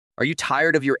Are you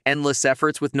tired of your endless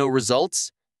efforts with no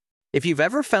results? If you've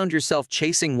ever found yourself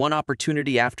chasing one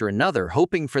opportunity after another,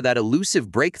 hoping for that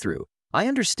elusive breakthrough, I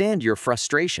understand your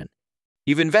frustration.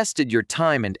 You've invested your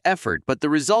time and effort, but the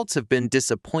results have been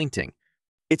disappointing.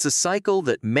 It's a cycle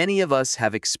that many of us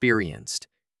have experienced.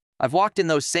 I've walked in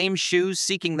those same shoes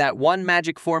seeking that one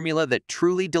magic formula that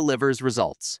truly delivers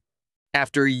results.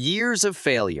 After years of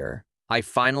failure, I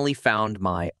finally found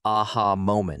my aha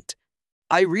moment.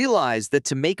 I realized that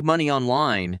to make money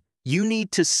online, you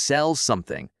need to sell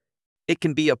something. It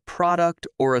can be a product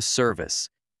or a service.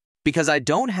 Because I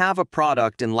don't have a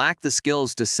product and lack the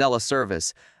skills to sell a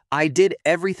service, I did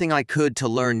everything I could to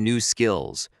learn new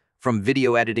skills, from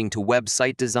video editing to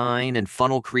website design and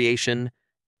funnel creation.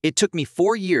 It took me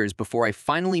 4 years before I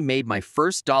finally made my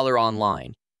first dollar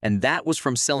online, and that was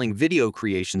from selling video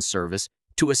creation service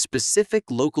to a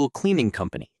specific local cleaning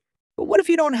company. But what if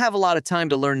you don't have a lot of time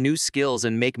to learn new skills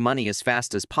and make money as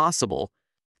fast as possible?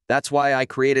 That's why I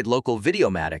created Local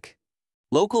Videomatic.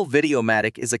 Local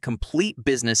Videomatic is a complete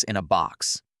business in a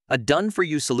box, a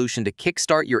done-for-you solution to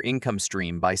kickstart your income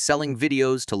stream by selling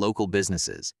videos to local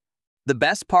businesses. The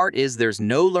best part is there's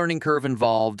no learning curve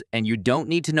involved, and you don't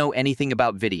need to know anything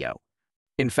about video.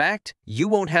 In fact, you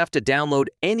won't have to download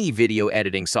any video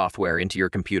editing software into your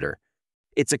computer.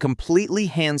 It's a completely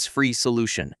hands-free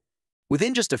solution.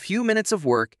 Within just a few minutes of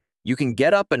work, you can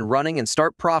get up and running and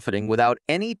start profiting without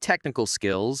any technical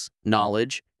skills,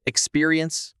 knowledge,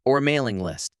 experience, or mailing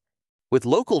list. With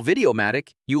Local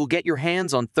Videomatic, you will get your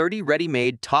hands on 30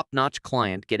 ready-made, top-notch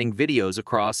clients getting videos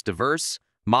across diverse,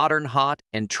 modern, hot,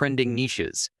 and trending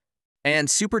niches. And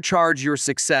supercharge your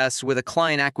success with a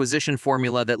client acquisition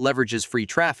formula that leverages free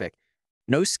traffic.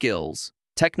 No skills,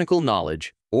 technical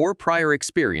knowledge, or prior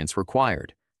experience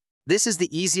required. This is the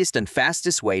easiest and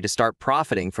fastest way to start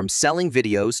profiting from selling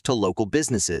videos to local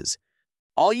businesses.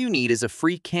 All you need is a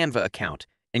free Canva account,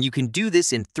 and you can do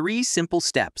this in 3 simple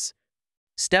steps.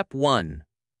 Step 1.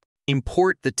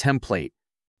 Import the template.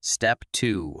 Step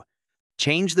 2.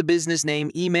 Change the business name,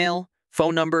 email,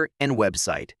 phone number, and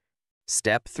website.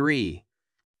 Step 3.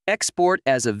 Export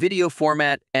as a video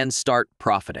format and start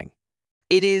profiting.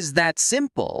 It is that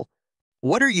simple.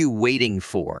 What are you waiting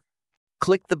for?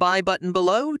 Click the buy button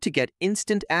below to get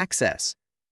instant access.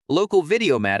 Local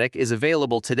Videomatic is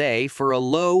available today for a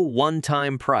low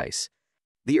one-time price.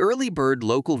 The early bird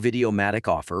Local Videomatic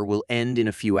offer will end in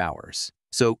a few hours,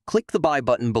 so click the buy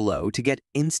button below to get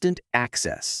instant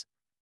access.